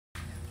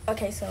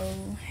Okay, so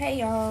hey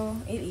y'all,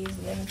 it is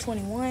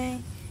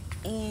 11:21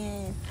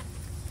 and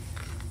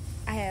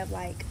I have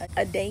like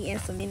a day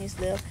and some minutes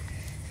left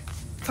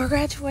for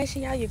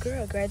graduation, y'all. Your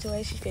girl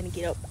graduation, she's finna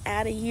get up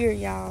out of here,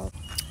 y'all.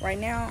 Right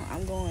now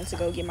I'm going to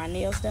go get my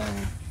nails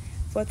done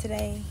for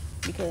today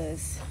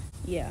because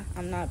yeah,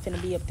 I'm not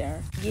finna be up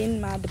there getting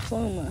my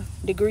diploma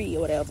degree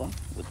or whatever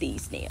with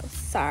these nails.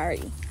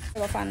 Sorry.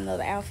 I'm gonna find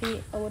another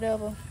outfit or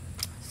whatever,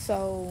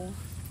 so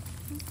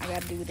I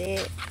gotta do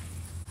that.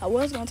 I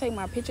was gonna take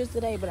my pictures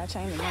today, but I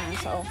changed my mind,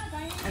 so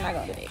I'm not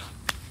gonna do that.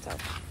 So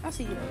I'll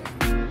see you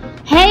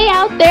later. Hey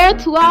out there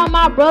to all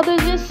my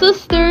brothers and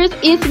sisters,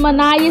 it's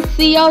ℂ.𝔾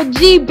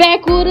COG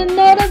back with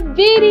another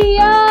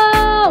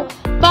video.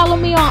 Follow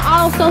me on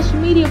all social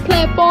media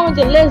platforms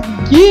and let's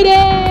get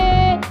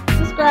it.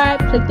 Subscribe,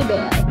 click the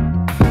bell.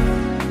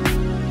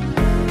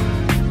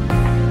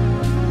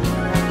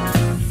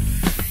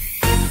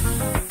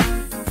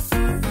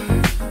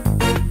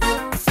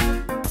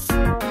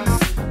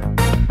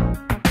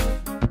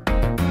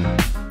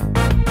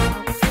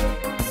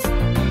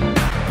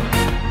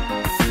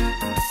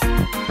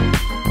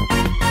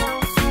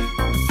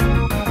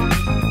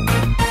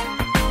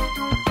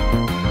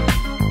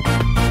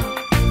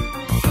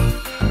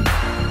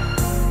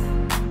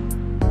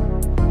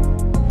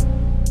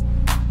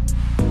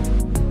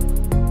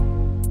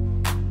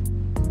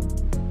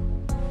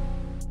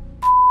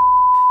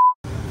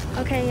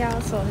 Okay,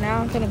 y'all, so now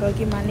I'm gonna go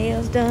get my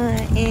nails done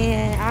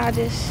and I'll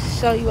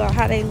just show you all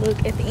how they look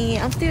at the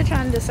end. I'm still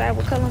trying to decide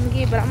what color I'm gonna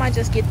get, but I might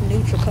just get the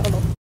neutral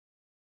color.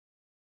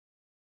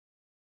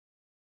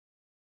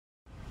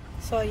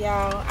 So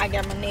y'all, I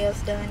got my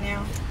nails done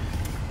now.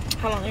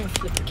 Hold on, let me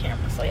flip the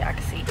camera so y'all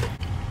can see.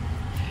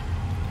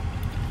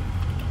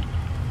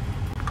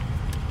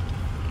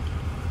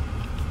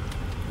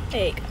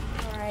 There you go.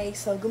 Alright,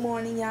 so good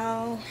morning,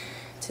 y'all.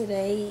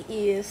 Today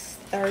is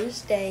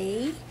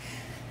Thursday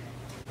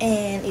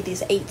and it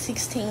is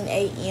 8:16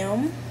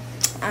 a.m.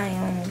 I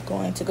am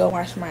going to go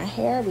wash my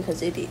hair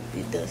because it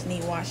does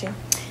need washing,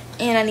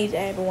 and I need to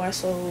have a wash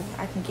so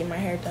I can get my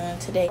hair done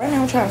today. Right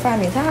now I'm trying to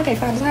find me a towel. I can't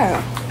find a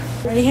towel.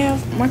 I already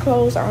have my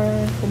clothes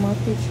on for my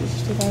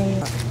pictures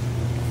today,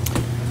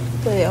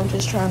 but I'm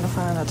just trying to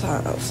find a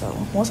towel. So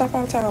once I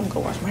find a towel, I'm gonna go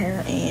wash my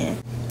hair and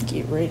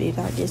get ready,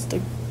 I guess,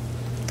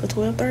 for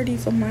 12:30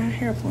 for my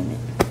hair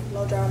appointment.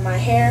 Blow dry my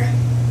hair.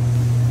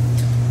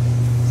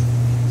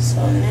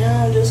 So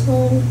now I'm just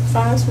gonna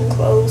find some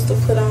clothes to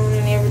put on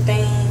and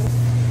everything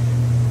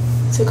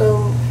to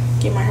go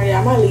get my hair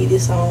done. I might leave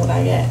this on what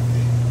I got.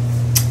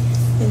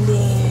 And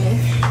then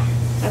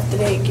after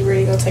that, get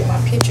ready to go take my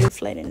picture.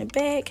 Flat in the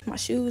back. My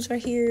shoes are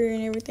here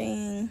and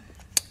everything.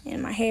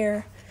 And my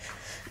hair.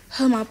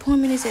 My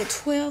appointment is at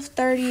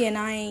 12:30 and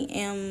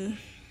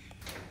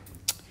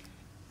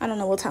I don't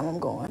know what time I'm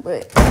going,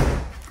 but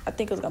I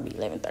think it's gonna be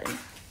 11:30.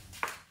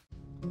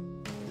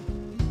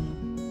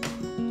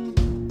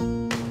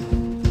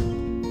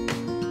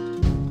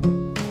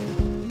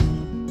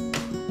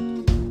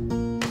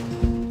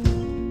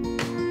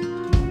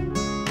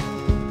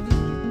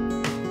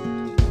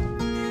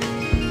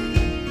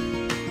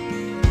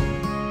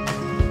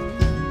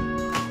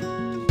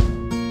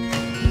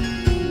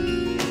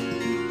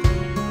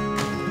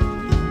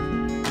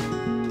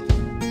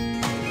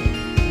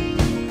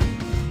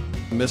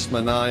 Miss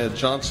ℂ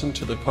Johnson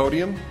to the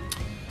podium.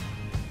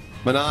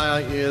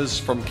 ℂ is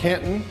from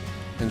Canton,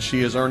 and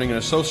she is earning an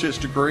associate's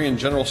degree in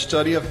general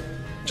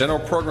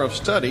program of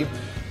study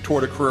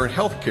toward a career in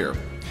healthcare.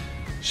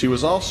 She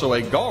was also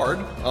a guard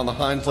on the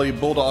ℂ.𝔾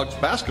Bulldogs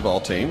basketball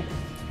team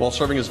while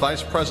serving as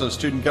vice president of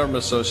Student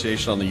Government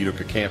Association on the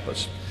Juco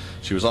campus.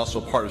 She was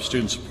also part of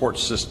student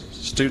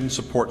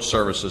support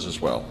services as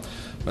well.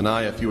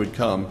 ℂ, if you would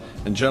come,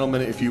 and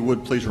gentlemen, if you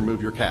would please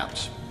remove your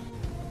caps.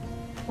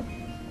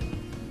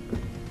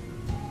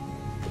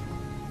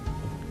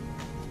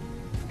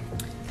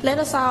 Let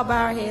us all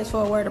bow our heads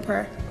for a word of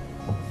prayer.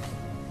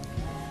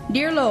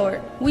 Dear Lord,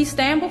 we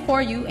stand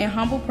before you in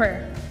humble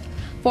prayer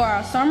for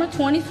our summer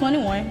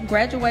 2021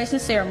 graduation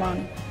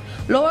ceremony.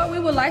 Lord, we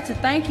would like to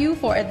thank you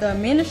for the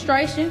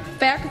administration,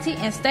 faculty,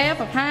 and staff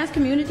of Hinds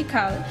Community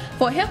College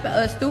for helping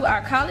us through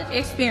our college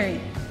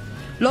experience.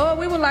 Lord,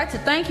 we would like to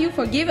thank you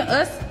for giving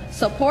us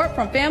support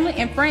from family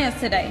and friends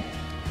today.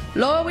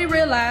 Lord, we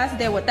realize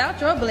that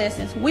without your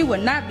blessings, we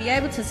would not be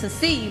able to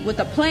succeed with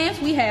the plans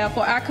we have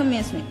for our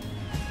commencement.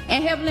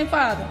 And Heavenly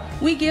Father,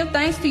 we give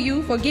thanks to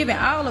you for giving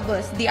all of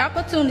us the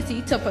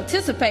opportunity to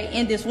participate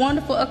in this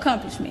wonderful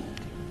accomplishment.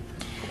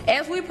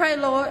 As we pray,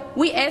 Lord,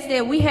 we ask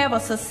that we have a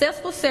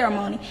successful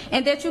ceremony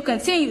and that you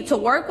continue to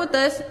work with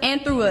us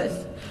and through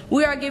us.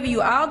 We are giving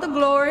you all the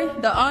glory,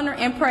 the honor,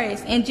 and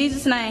praise. In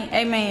Jesus' name,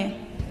 amen.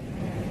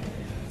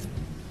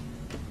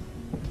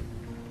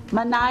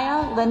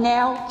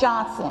 ℂ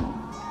Johnson.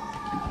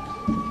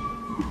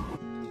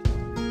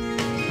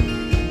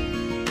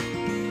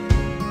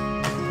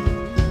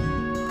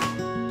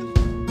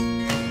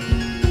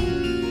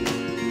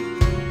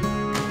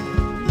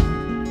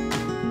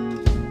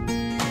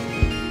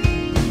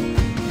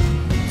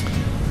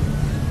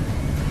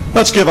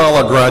 Let's give all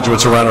our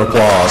graduates a round of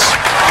applause.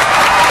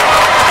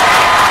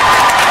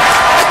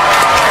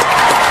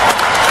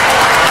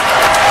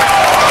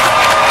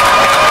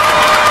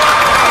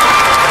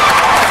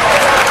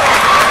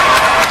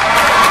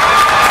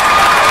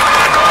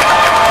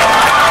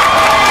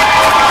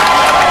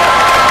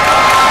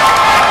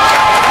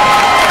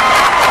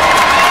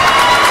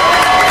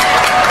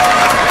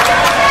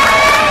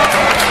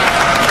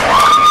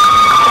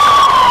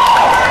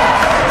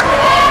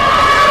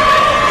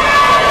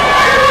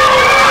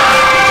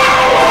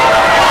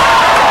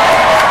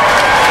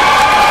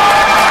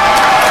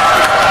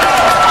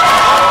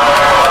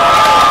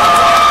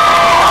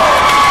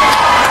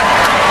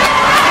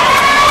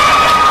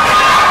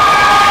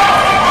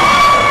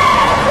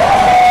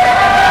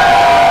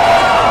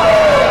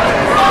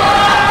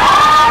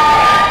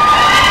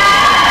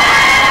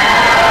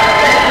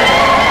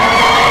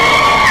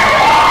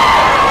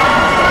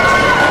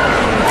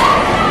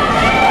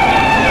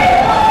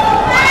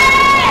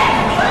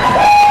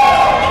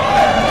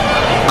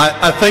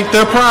 I think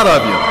they're proud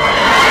of you.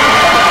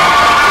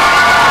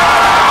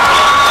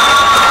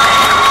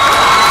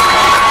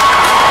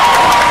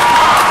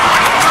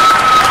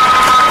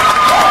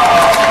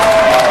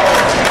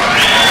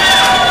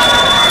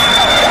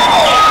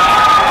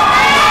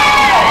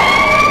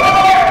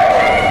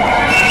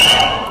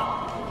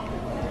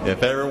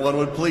 If everyone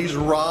would please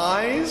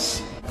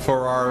rise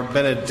for our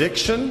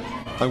benediction.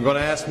 I'm going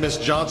to ask Miss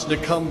Johnson to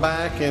come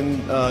back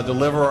and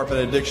deliver our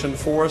benediction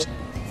for us.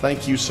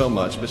 Thank you so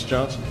much, Miss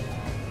Johnson.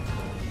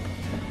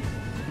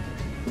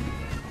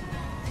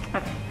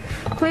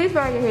 Please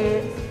bow your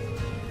heads.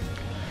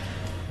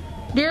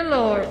 Dear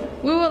Lord,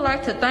 we would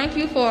like to thank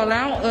you for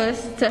allowing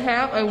us to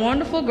have a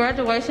wonderful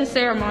graduation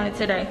ceremony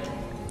today.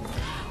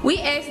 We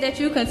ask that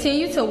you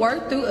continue to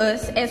work through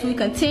us as we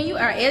continue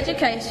our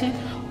education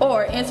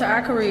or enter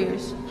our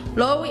careers.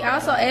 Lord, we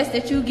also ask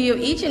that you give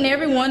each and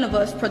every one of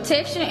us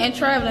protection and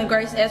traveling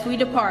grace as we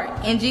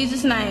depart. In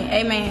Jesus' name,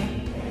 amen.